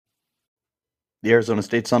The Arizona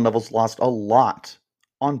State Sun Devils lost a lot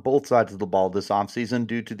on both sides of the ball this offseason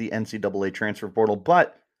due to the NCAA transfer portal,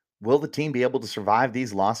 but will the team be able to survive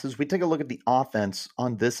these losses? We take a look at the offense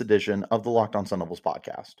on this edition of the Locked On Sun Devils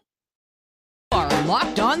podcast. Are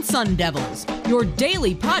Locked On Sun Devils, your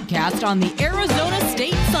daily podcast on the Arizona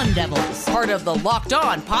State Sun Devils, part of the Locked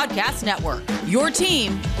On Podcast Network, your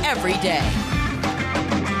team every day.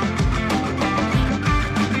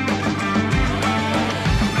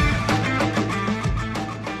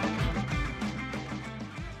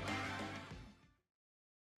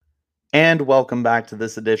 And welcome back to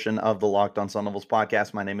this edition of the Locked On Sun Devils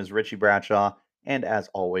podcast. My name is Richie Bradshaw, and as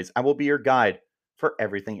always, I will be your guide for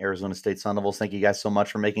everything Arizona State Sun Devils. Thank you guys so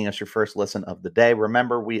much for making us your first listen of the day.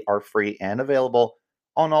 Remember, we are free and available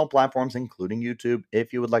on all platforms, including YouTube,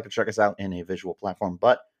 if you would like to check us out in a visual platform.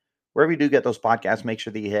 But wherever you do get those podcasts, make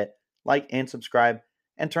sure that you hit like and subscribe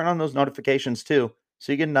and turn on those notifications too,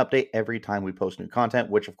 so you get an update every time we post new content,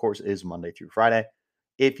 which of course is Monday through Friday.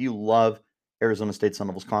 If you love Arizona State Sun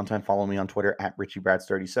Devils content, follow me on Twitter at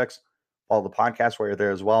RichieBrads36. Follow the podcast where you're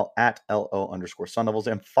there as well at LO_Sun Devils,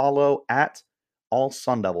 and follow at All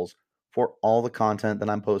Sun Devils for all the content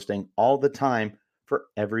that I'm posting all the time for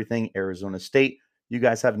everything Arizona State. You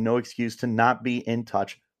guys have no excuse to not be in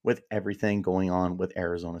touch with everything going on with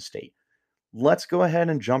Arizona State. Let's go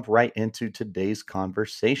ahead and jump right into today's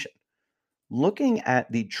conversation. Looking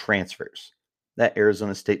at the transfers that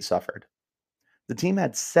Arizona State suffered, the team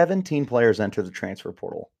had 17 players enter the transfer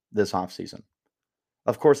portal this offseason.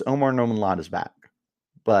 Of course, Omar Nomenlad is back,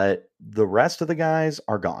 but the rest of the guys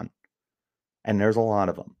are gone, and there's a lot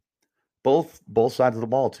of them. Both sides of the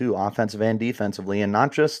ball, too, offensive and defensively, and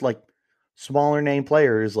not just like smaller name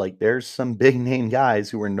players. Like, there's some big name guys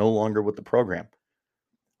who are no longer with the program.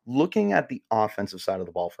 Looking at the offensive side of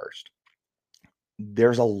the ball first,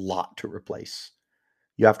 there's a lot to replace.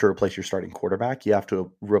 You have to replace your starting quarterback. You have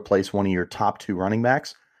to replace one of your top two running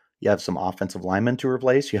backs. You have some offensive linemen to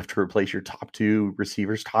replace. You have to replace your top two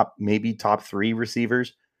receivers, maybe top three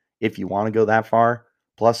receivers, if you want to go that far,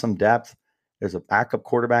 plus some depth. There's a backup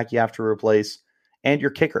quarterback you have to replace, and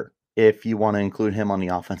your kicker, if you want to include him on the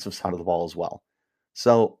offensive side of the ball as well.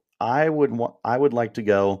 So I would like to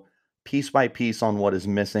go piece by piece on what is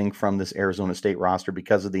missing from this Arizona State roster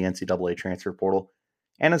because of the NCAA transfer portal,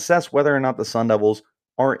 and assess whether or not the Sun Devils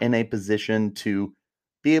are in a position to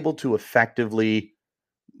be able to effectively,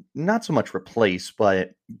 not so much replace,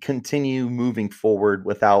 but continue moving forward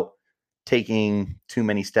without taking too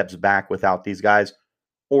many steps back without these guys,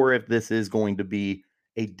 or if this is going to be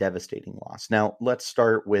a devastating loss. Now, let's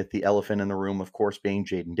start with the elephant in the room, of course, being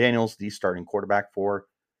Jayden Daniels, the starting quarterback for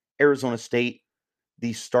Arizona State.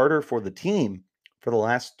 The starter for the team for the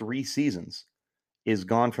last 3 seasons is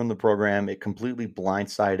gone from the program. It completely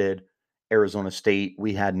blindsided Arizona State.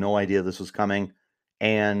 We had no idea this was coming,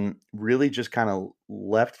 and really just kind of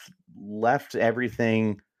left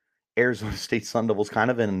everything Arizona State Sun Devils kind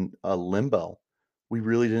of in a limbo. We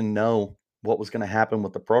really didn't know what was going to happen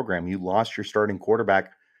with the program. You lost your starting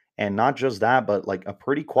quarterback, and not just that, but like a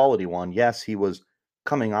pretty quality one. Yes, he was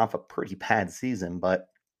coming off a pretty bad season, but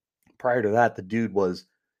prior to that, the dude was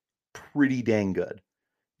pretty dang good.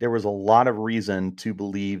 There was a lot of reason to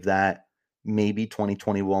believe that maybe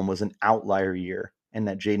 2021 was an outlier year and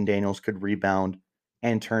that Jayden Daniels could rebound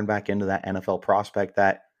and turn back into that NFL prospect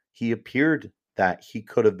that he appeared that he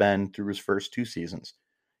could have been through his first 2 seasons.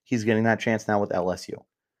 He's getting that chance now with LSU.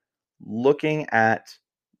 Looking at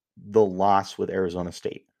the loss with Arizona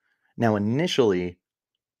State. Now, initially,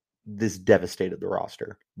 this devastated the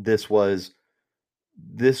roster. This was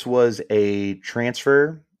a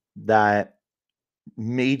transfer that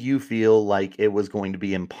made you feel like it was going to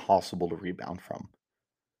be impossible to rebound from.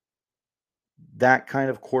 That kind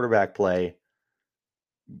of quarterback play,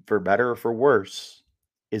 for better or for worse,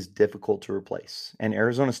 is difficult to replace. And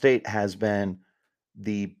Arizona State has been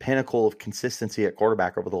the pinnacle of consistency at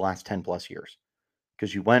quarterback over the last 10 plus years.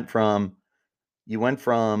 Because you went from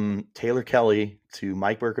Taylor Kelly to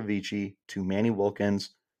Mike Bercovici to Manny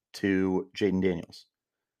Wilkins to Jayden Daniels.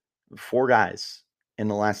 4 guys in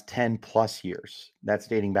the last 10 plus years. That's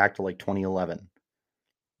dating back to like 2011.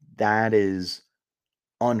 That is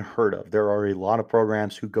unheard of. There are a lot of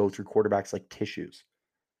programs who go through quarterbacks like tissues.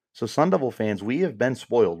 So Sun Devil fans, we have been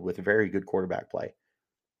spoiled with very good quarterback play.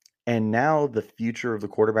 And now the future of the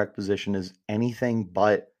quarterback position is anything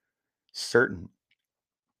but certain.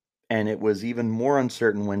 And it was even more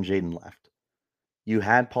uncertain when Jayden left. You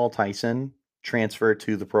had Paul Tyson transfer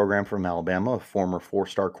to the program from Alabama, a former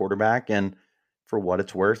 4-star quarterback, and for what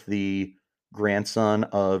it's worth, the grandson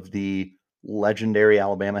of the legendary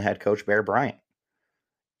Alabama head coach Bear Bryant.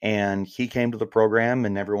 And he came to the program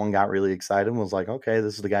and everyone got really excited and was like, okay,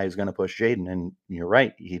 this is the guy who's going to push Jaden. And you're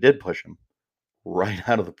right, he did push him right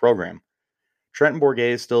out of the program. Trenton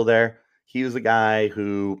Bourguet is still there. He was a guy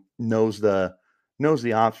who knows the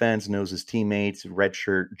offense, knows his teammates,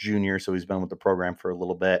 redshirt junior, so he's been with the program for a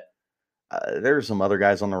little bit. There are some other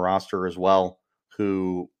guys on the roster as well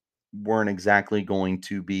who weren't exactly going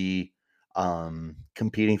to be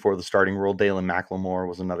competing for the starting role. Dalen McLemore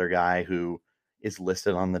was another guy who is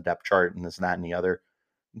listed on the depth chart and this, that, and the other.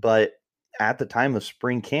 But at the time of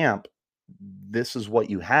spring camp, this is what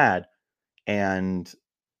you had. And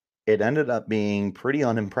it ended up being pretty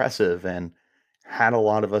unimpressive and had a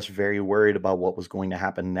lot of us very worried about what was going to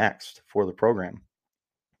happen next for the program.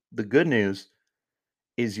 The good news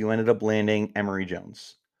is you ended up landing Emory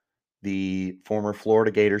Jones, the former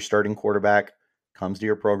Florida Gators starting quarterback, comes to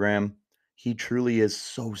your program. He truly is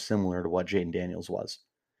so similar to what Jaden Daniels was,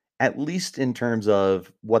 at least in terms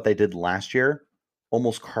of what they did last year,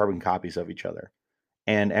 almost carbon copies of each other.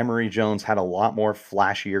 And Emory Jones had a lot more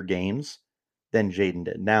flashier games than Jaden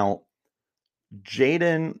did. Now,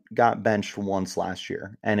 Jaden got benched once last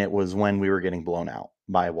year, and it was when we were getting blown out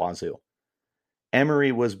by Wazoo.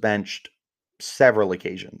 Emory was benched several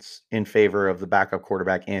occasions in favor of the backup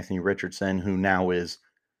quarterback, Anthony Richardson, who now is,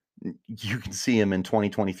 you can see him in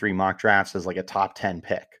 2023 mock drafts as like a top 10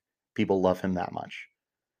 pick. People love him that much.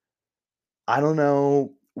 I don't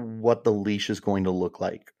know what the leash is going to look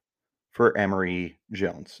like for Emory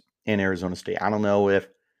Jones in Arizona State. I don't know if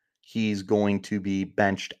he's going to be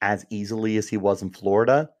benched as easily as he was in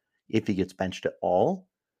Florida, if he gets benched at all.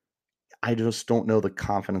 I just don't know the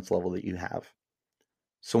confidence level that you have.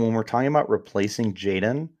 So when we're talking about replacing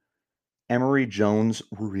Jaden, Emory Jones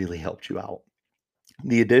really helped you out.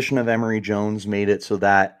 The addition of Emory Jones made it so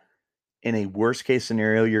that in a worst case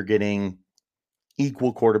scenario, you're getting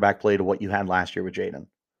equal quarterback play to what you had last year with Jaden.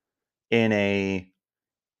 In a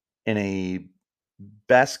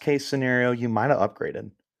best case scenario, you might have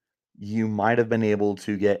upgraded. You might have been able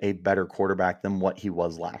to get a better quarterback than what he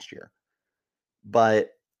was last year.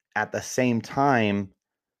 But at the same time,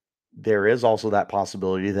 there is also that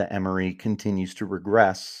possibility that Emory continues to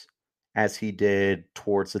regress as he did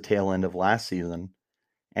towards the tail end of last season.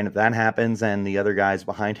 And if that happens and the other guys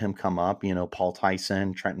behind him come up, Paul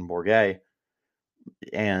Tyson, Trenton Bourguet,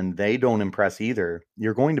 and they don't impress either,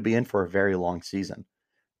 you're going to be in for a very long season.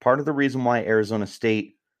 Part of the reason why Arizona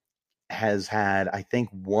State has had, I think,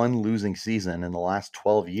 one losing season in the last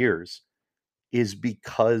 12 years is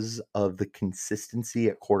because of the consistency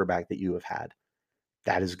at quarterback that you have had.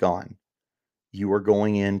 That is gone. You are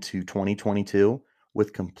going into 2022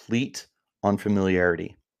 with complete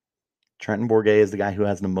unfamiliarity. Trenton Bourguet is the guy who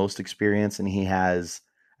has the most experience, and he has,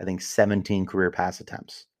 I think, 17 career pass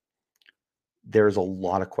attempts. There's a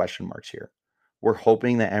lot of question marks here. We're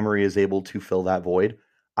hoping that Emory is able to fill that void.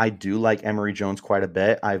 I do like Emory Jones quite a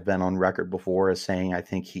bit. I've been on record before as saying I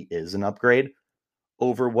think he is an upgrade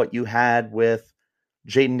over what you had with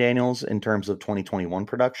Jaden Daniels in terms of 2021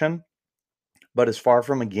 production, but it's far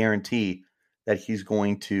from a guarantee that he's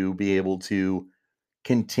going to be able to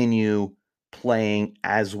continue playing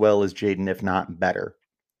as well as Jaden, if not better.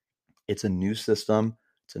 It's a new system.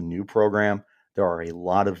 It's a new program. There are a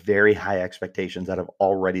lot of very high expectations that have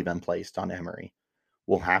already been placed on Emory.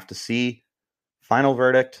 We'll have to see. Final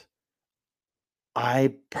verdict,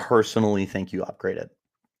 I personally think you upgraded.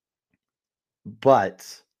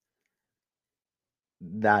 But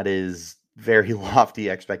that is very lofty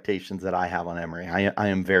expectations that I have on Emory. I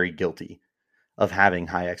am very guilty of having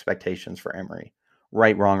high expectations for Emory,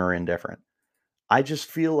 right, wrong, or indifferent. I just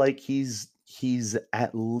feel like he's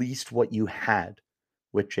at least what you had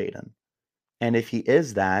with Jaden. And if he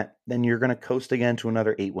is that, then you're going to coast again to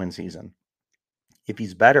another 8-win season. If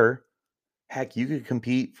he's better, heck, you could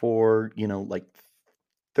compete for, like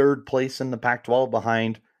third place in the Pac-12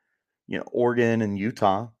 behind, Oregon and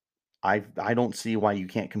Utah. I don't see why you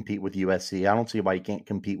can't compete with USC. I don't see why you can't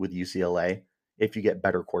compete with UCLA if you get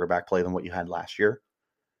better quarterback play than what you had last year.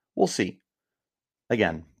 We'll see.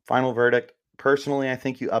 Again, final verdict. Personally, I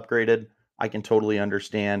think you upgraded. I can totally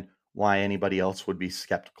understand why anybody else would be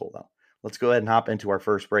skeptical, though. Let's go ahead and hop into our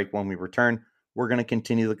first break. When we return, we're going to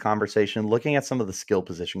continue the conversation looking at some of the skill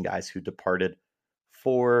position guys who departed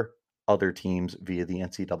for other teams via the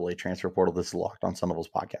NCAA transfer portal. This is Locked On Sun Devils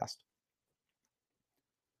podcast.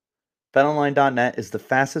 BetOnline.net is the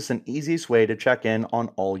fastest and easiest way to check in on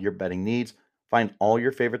all your betting needs. Find all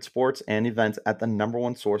your favorite sports and events at the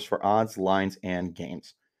 #1 source for odds, lines, and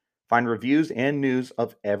games. Find reviews and news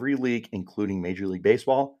of every league, including Major League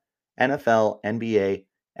Baseball, NFL, NBA,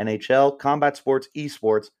 NHL, combat sports,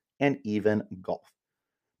 esports, and even golf.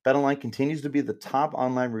 BetOnline continues to be the top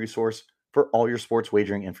online resource for all your sports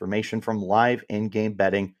wagering information, from live in-game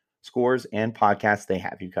betting, scores, and podcasts. They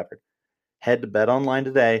have you covered. Head to BetOnline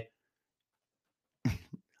today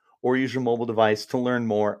or use your mobile device to learn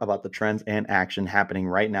more about the trends and action happening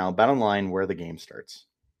right now. BetOnline, where the game starts.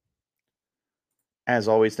 As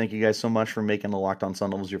always, thank you guys so much for making the Locked On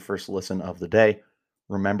Sun Devils your first listen of the day.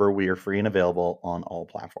 Remember, we are free and available on all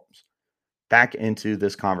platforms. Back into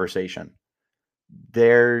this conversation.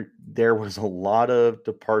 There was a lot of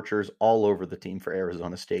departures all over the team for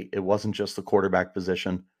Arizona State. It wasn't just the quarterback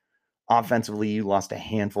position. Offensively, you lost a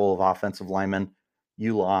handful of offensive linemen.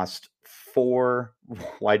 You lost 4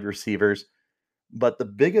 wide receivers. But the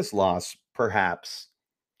biggest loss, perhaps,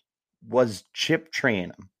 was Chip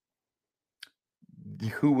Trayanum,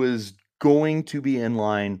 who was going to be in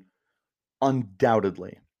line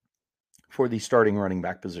undoubtedly for the starting running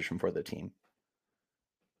back position for the team.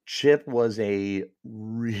 Chip was a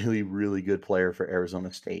really, really good player for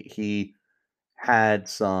Arizona State. He had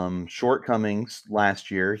some shortcomings last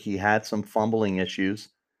year. He had some fumbling issues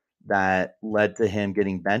that led to him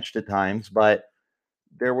getting benched at times, but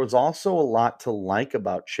there was also a lot to like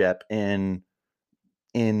about Chip in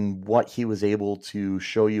what he was able to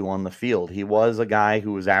show you on the field. He was a guy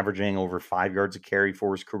who was averaging over 5 yards a carry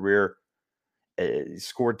for his career,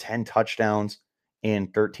 scored 10 touchdowns in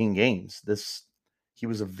 13 games. He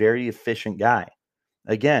was a very efficient guy.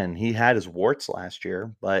 Again, he had his warts last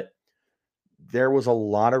year, but there was a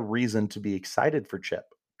lot of reason to be excited for Chip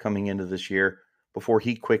coming into this year before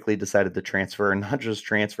he quickly decided to transfer, and not just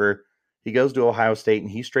transfer. He goes to Ohio State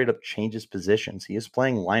and he straight up changes positions. He is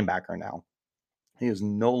playing linebacker now. He is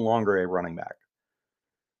no longer a running back.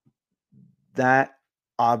 That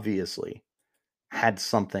obviously had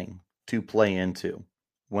something to play into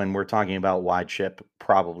when we're talking about why Chip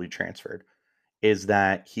probably transferred, is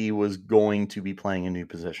that he was going to be playing a new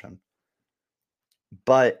position.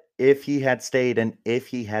 But if he had stayed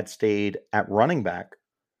at running back,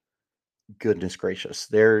 goodness gracious,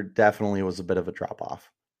 there definitely was a bit of a drop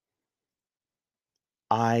off.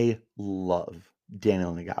 I love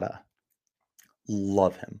Daniel Ngata.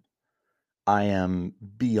 Love him. I am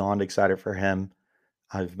beyond excited for him.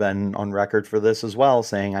 I've been on record for this as well,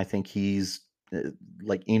 saying I think he's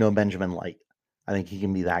like Eno Benjamin light. I think he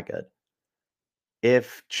can be that good.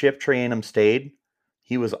 If Chip Trayanum stayed,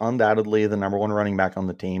 he was undoubtedly the number 1 running back on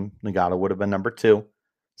the team. Ngata would have been number 2.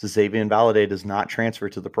 Xavier Valladay does not transfer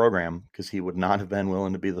to the program because he would not have been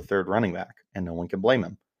willing to be the 3rd running back, and no one can blame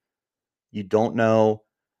him. You don't know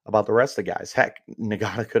about the rest of the guys. Heck,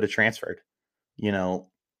 Ngata could have transferred. You know,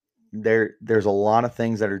 there's a lot of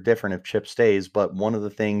things that are different if Chip stays, but one of the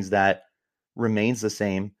things that remains the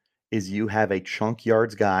same is you have a chunk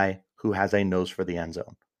yards guy who has a nose for the end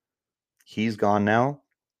zone. He's gone now.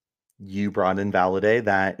 You brought in Valladay.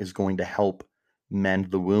 That is going to help mend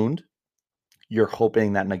the wound. You're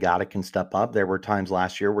hoping that Ngata can step up. There were times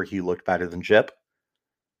last year where he looked better than Chip.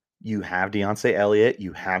 You have Deontay Elliott.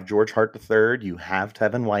 You have George Hart III. You have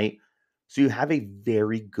Tevin White. So you have a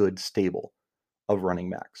very good stable of running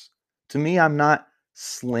backs. To me, I'm not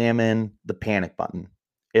slamming the panic button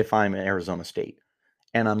if I'm at Arizona State,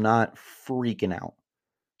 and I'm not freaking out.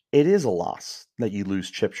 It is a loss that you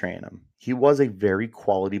lose Chip Trayanum. He was a very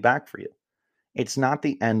quality back for you. It's not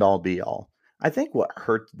the end-all be-all. I think what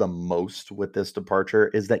hurt the most with this departure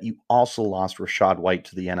is that you also lost Rachaad White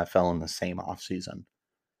to the NFL in the same offseason.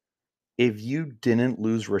 If you didn't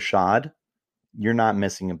lose Rachaad, you're not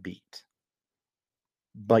missing a beat.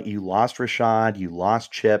 But you lost Rachaad, you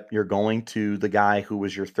lost Chip, you're going to the guy who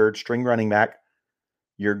was your 3rd string running back.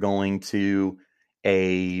 You're going to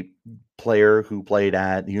a player who played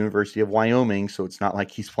at the University of Wyoming, so it's not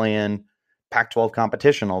like he's playing Pac-12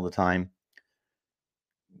 competition all the time.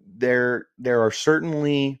 There are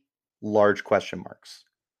certainly large question marks,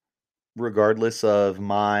 regardless of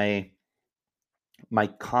my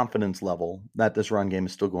confidence level that this run game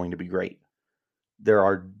is still going to be great. There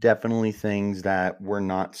are definitely things that we're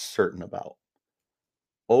not certain about.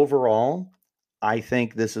 Overall, I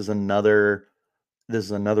think this is another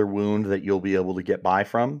wound that you'll be able to get by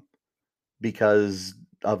from because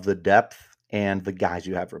of the depth and the guys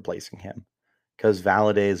you have replacing him. Because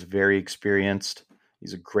Valladay is very experienced.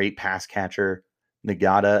 He's a great pass catcher.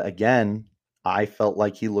 Ngata, again, I felt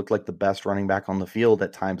like he looked like the best running back on the field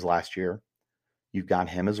at times last year. You've got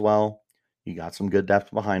him as well. You got some good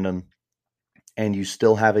depth behind him. And you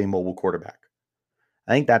still have a mobile quarterback.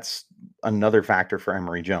 I think that's another factor for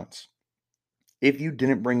Emory Jones. If you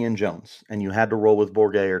didn't bring in Jones and you had to roll with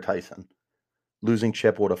Bourguet or Tyson, losing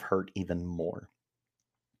Chip would have hurt even more.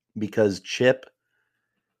 Because Chip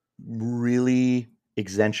really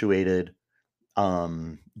accentuated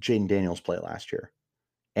Jaden Daniels play last year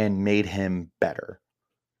and made him better,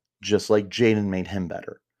 just like Jaden made him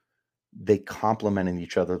better. They complemented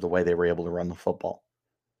each other the way they were able to run the football.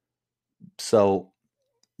 So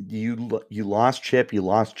you lost Chip, you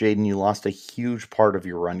lost Jaden, you lost a huge part of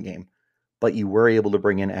your run game, but you were able to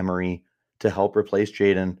bring in Emery to help replace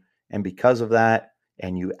Jaden. And because of that,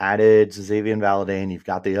 and you added Xavier Valade, and you've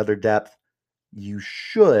got the other depth, you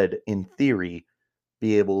should, in theory,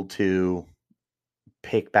 be able to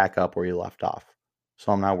pick back up where you left off.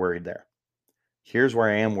 So I'm not worried there. Here's where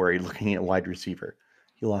I am worried looking at wide receiver.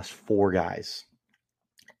 You lost 4 guys.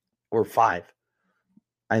 Or 5.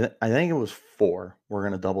 I think it was 4. We're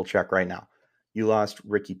going to double check right now. You lost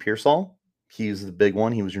Ricky Pearsall. He's the big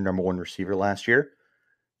one. He was your number 1 receiver last year.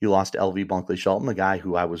 You lost LV Bunkley Shelton, the guy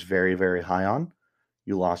who I was very, very high on.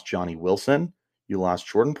 You lost Johnny Wilson. You lost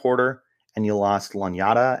Jordan Porter. And you lost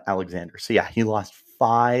Lanyata Alexander. So yeah, you lost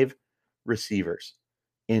 5 receivers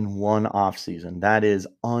in one offseason. That is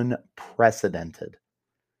unprecedented.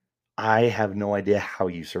 I have no idea how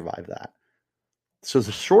you survive that. So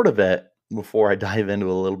the short of it, before I dive into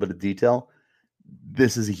a little bit of detail,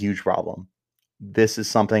 this is a huge problem. This is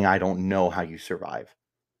something I don't know how you survive.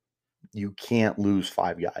 You can't lose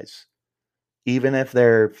 5 guys. Even if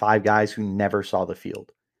they're 5 guys who never saw the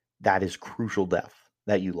field, that is crucial depth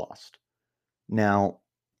that you lost. Now,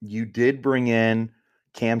 you did bring in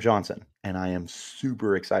Cam Johnson, and I am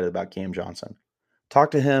super excited about Cam Johnson.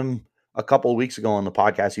 Talked to him a couple of weeks ago on the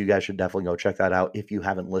podcast. You guys should definitely go check that out if you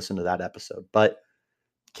haven't listened to that episode. But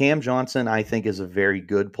Cam Johnson, I think, is a very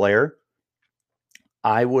good player.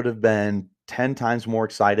 I would have been 10 times more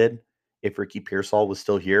excited if Ricky Pearsall was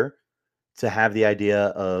still here to have the idea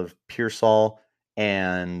of Pearsall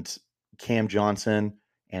and Cam Johnson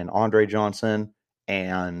and Andre Johnson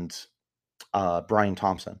and Brian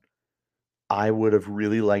Thompson. I would have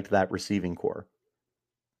really liked that receiving core.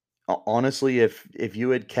 Honestly, if you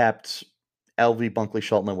had kept LV Bunkley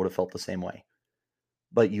Shelton, I would have felt the same way.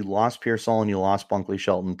 But you lost Pearsall and you lost Bunkley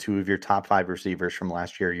Shelton, 2 of your top 5 receivers from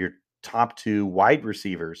last year, your top 2 wide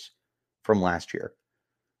receivers from last year.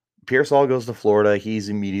 Pearsall goes to Florida. He's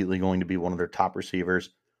immediately going to be one of their top receivers.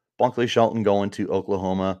 Bunkley Shelton going to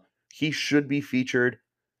Oklahoma. He should be featured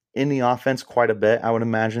in the offense quite a bit, I would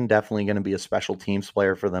imagine. Definitely going to be a special teams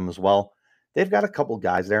player for them as well. They've got a couple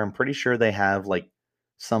guys there. I'm pretty sure they have like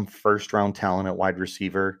some first-round talent at wide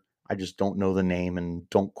receiver. I just don't know the name, and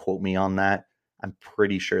don't quote me on that. I'm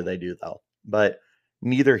pretty sure they do, though. But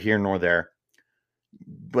neither here nor there.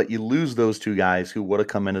 But you lose those 2 guys who would have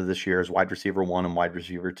come into this year as wide receiver 1 and wide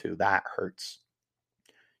receiver 2. That hurts.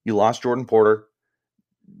 You lost Jordan Porter.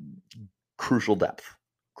 Crucial depth.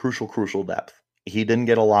 Crucial depth. He didn't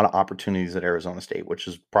get a lot of opportunities at Arizona State, which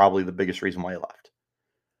is probably the biggest reason why he left.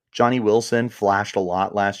 Johnny Wilson flashed a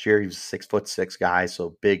lot last year. He was a 6'6" guy,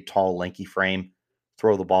 so big, tall, lanky frame.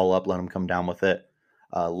 Throw the ball up, let him come down with it.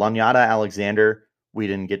 Lanyata Alexander, we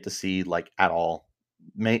didn't get to see like at all.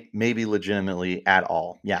 Maybe legitimately at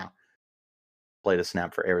all. Yeah. Played a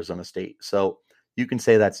snap for Arizona State. So you can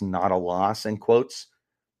say that's not a loss in quotes,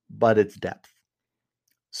 but it's depth.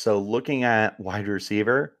 So looking at wide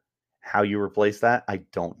receiver, how you replace that, I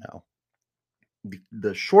don't know.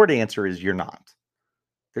 The short answer is you're not.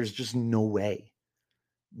 There's just no way.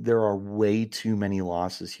 There are way too many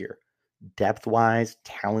losses here. Depth-wise,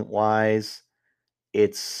 talent-wise,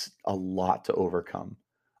 it's a lot to overcome.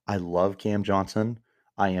 I love Cam Johnson.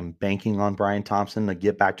 I am banking on Brian Thompson to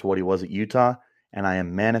get back to what he was at Utah, and I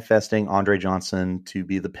am manifesting Andre Johnson to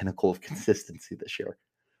be the pinnacle of consistency this year.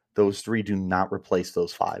 Those 3 do not replace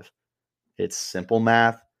those 5. It's simple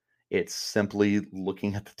math. It's simply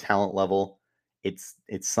looking at the talent level. It's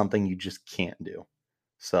something you just can't do.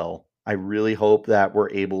 So I really hope that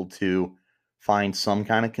we're able to find some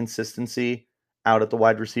kind of consistency out at the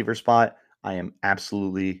wide receiver spot. I am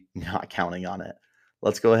absolutely not counting on it.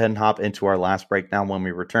 Let's go ahead and hop into our last breakdown. When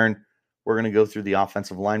we return, we're going to go through the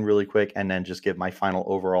offensive line really quick and then just give my final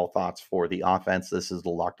overall thoughts for the offense. This is the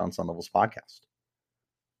Locked On Sun Devils podcast.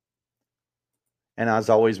 And as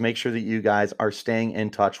always, make sure that you guys are staying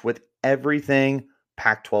in touch with everything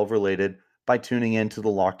Pac-12 related by tuning in to the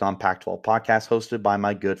Locked On Pac-12 podcast hosted by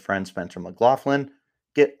my good friend Spencer McLaughlin.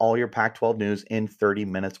 Get all your Pac-12 news in 30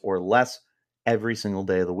 minutes or less every single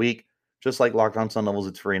day of the week. Just like Locked On Sun Devils,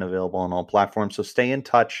 it's free and available on all platforms. So stay in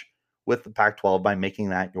touch with the Pac-12 by making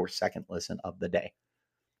that your second listen of the day.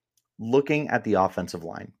 Looking at the offensive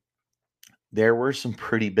line, there were some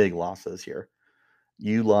pretty big losses here.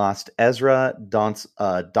 You lost Ezra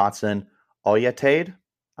Dotson Oyatade,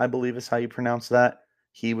 I believe is how you pronounce that.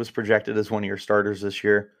 He was projected as one of your starters this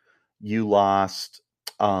year. You lost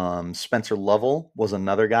Spencer Lovell was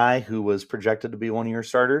another guy who was projected to be one of your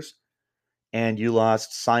starters. And you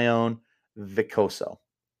lost Sion Vicoso,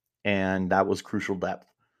 and that was crucial depth.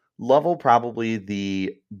 Lovell probably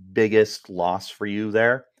the biggest loss for you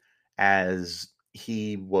there, as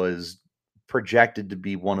he was projected to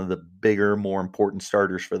be one of the bigger, more important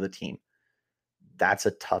starters for the team. That's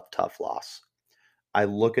a tough loss. I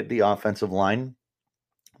look at the offensive line.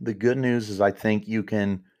 The good news is I think you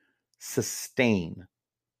can sustain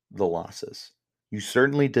the losses. You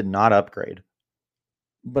certainly did not upgrade.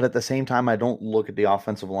 But at the same time, I don't look at the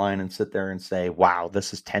offensive line and sit there and say, wow,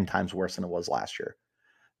 this is 10 times worse than it was last year.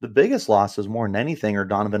 The biggest losses, more than anything, are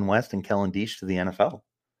Donovan West and Kellen Diesch to the NFL.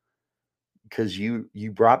 Because you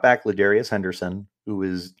brought back Ladarius Henderson, who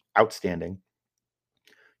is outstanding.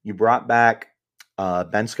 You brought back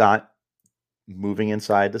Ben Scott, moving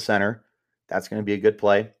inside the center. That's going to be a good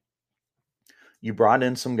play. You brought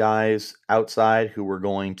in some guys outside who were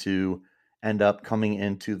going to end up coming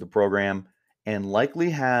into the program and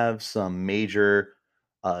likely have some major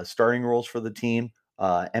starting roles for the team.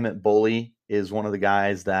 Emmett Boley is one of the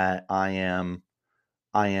guys that I am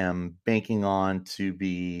banking on to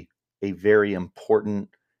be a very important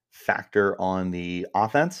factor on the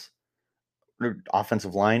offensive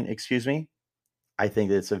line, excuse me. I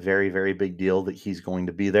think it's a very, very big deal that he's going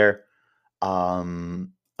to be there.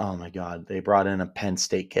 Oh my God, they brought in a Penn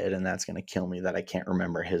State kid, and that's going to kill me that I can't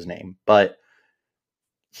remember his name, but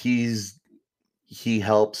he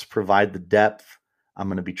helps provide the depth. I'm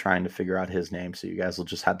going to be trying to figure out his name, so you guys will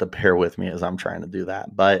just have to bear with me as I'm trying to do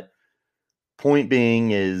that. But point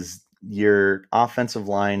being is your offensive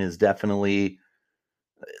line is definitely,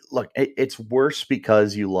 look, it's worse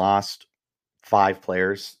because you lost 5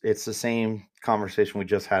 players. It's the same conversation we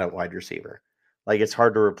just had at wide receiver. Like, it's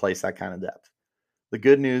hard to replace that kind of depth. The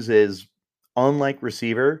good news is, unlike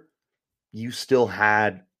receiver, you still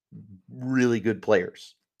had really good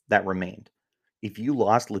players that remained. If you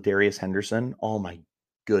lost Ladarius Henderson, oh my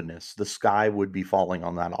goodness, the sky would be falling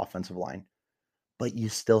on that offensive line. But you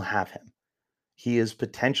still have him. He is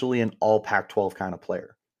potentially an all Pac-12 kind of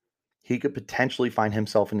player. He could potentially find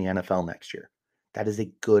himself in the NFL next year. That is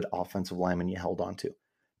a good offensive lineman you held on to.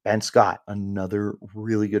 Ben Scott, another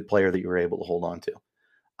really good player that you were able to hold on to.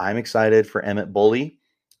 I'm excited for Emmett Boley,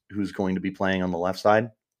 who's going to be playing on the left side.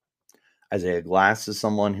 Isaiah Glass is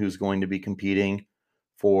someone who's going to be competing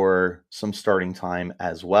for some starting time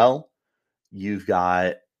as well. You've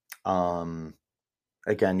got,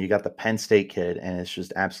 again, you got the Penn State kid, and it's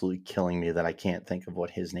just absolutely killing me that I can't think of what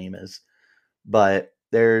his name is. But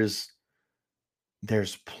there's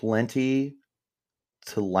plenty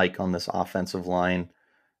to like on this offensive line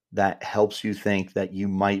that helps you think that you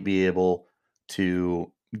might be able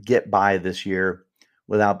to get by this year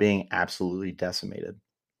without being absolutely decimated.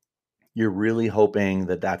 You're really hoping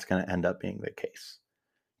that that's going to end up being the case.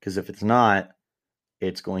 Because if it's not,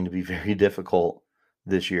 it's going to be very difficult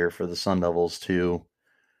this year for the Sun Devils to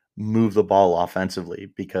move the ball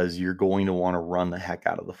offensively, because you're going to want to run the heck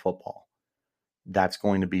out of the football. That's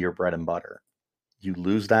going to be your bread and butter. You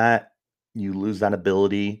lose that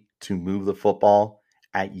ability to move the football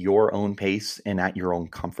at your own pace and at your own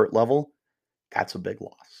comfort level. That's a big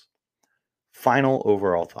loss. Final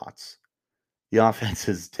overall thoughts. The offense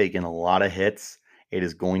has taken a lot of hits. It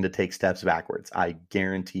is going to take steps backwards. I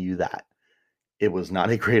guarantee you that. It was not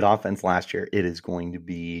a great offense last year. It is going to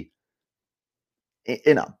be,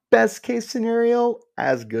 in a best case scenario,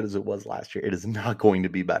 as good as it was last year. It is not going to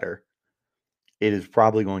be better. It is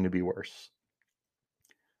probably going to be worse.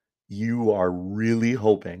 You are really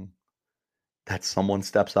hoping that someone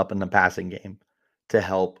steps up in the passing game to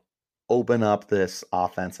help open up this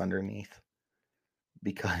offense underneath.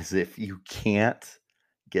 Because if you can't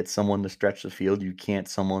get someone to stretch the field, you can't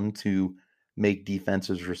someone to make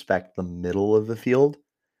defenses respect the middle of the field,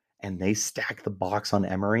 and they stack the box on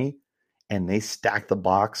Emory, and they stack the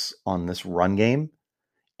box on this run game,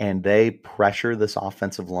 and they pressure this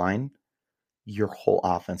offensive line, your whole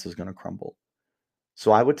offense is going to crumble.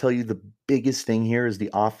 So I would tell you the biggest thing here is the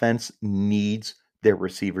offense needs their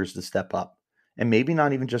receivers to step up. And maybe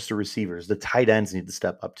not even just the receivers. The tight ends need to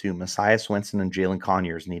step up too. Messiah Swinson and Jalen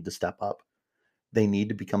Conyers need to step up. They need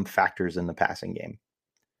to become factors in the passing game.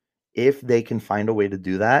 If they can find a way to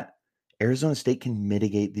do that, Arizona State can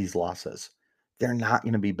mitigate these losses. They're not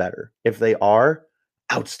going to be better. If they are,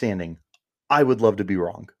 outstanding. I would love to be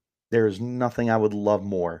wrong. There is nothing I would love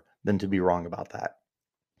more than to be wrong about that.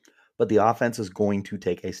 But the offense is going to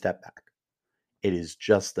take a step back. It is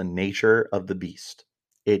just the nature of the beast.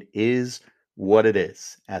 It is what it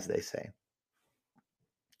is, as they say.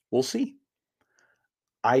 We'll see.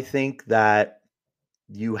 I think that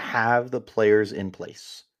You have the players in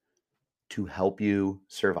place to help you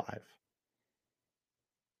survive.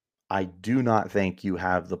 I do not think you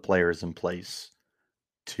have the players in place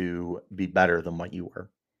to be better than what you were.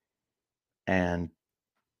 And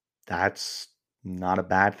that's not a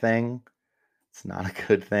bad thing. It's not a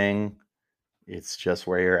good thing. It's just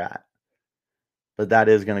where you're at. But that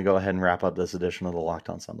is going to go ahead and wrap up this edition of the Locked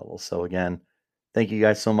On Sun Devils. So again, thank you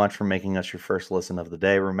guys so much for making us your first listen of the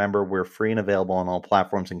day. Remember, we're free and available on all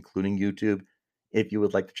platforms, including YouTube, if you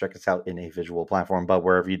would like to check us out in a visual platform. But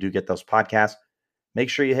wherever you do get those podcasts, make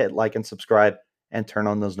sure you hit like and subscribe and turn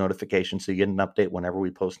on those notifications so you get an update whenever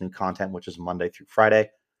we post new content, which is Monday through Friday.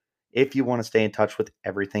 If you want to stay in touch with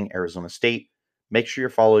everything Arizona State, make sure you're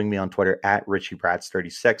following me on Twitter at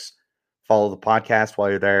RichieBrats36. Follow the podcast while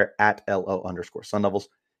you're there at LO_Sun Devils.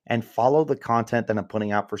 And follow the content that I'm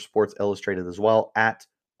putting out for Sports Illustrated as well at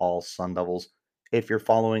All Sun Devils. If you're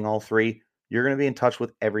following all three, you're going to be in touch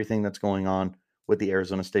with everything that's going on with the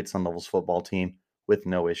Arizona State Sun Devils football team with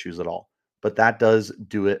no issues at all. But that does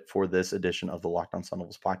do it for this edition of the Locked On Sun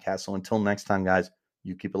Devils podcast. So until next time, guys,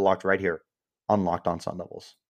 you keep it locked right here on Locked On Sun Devils.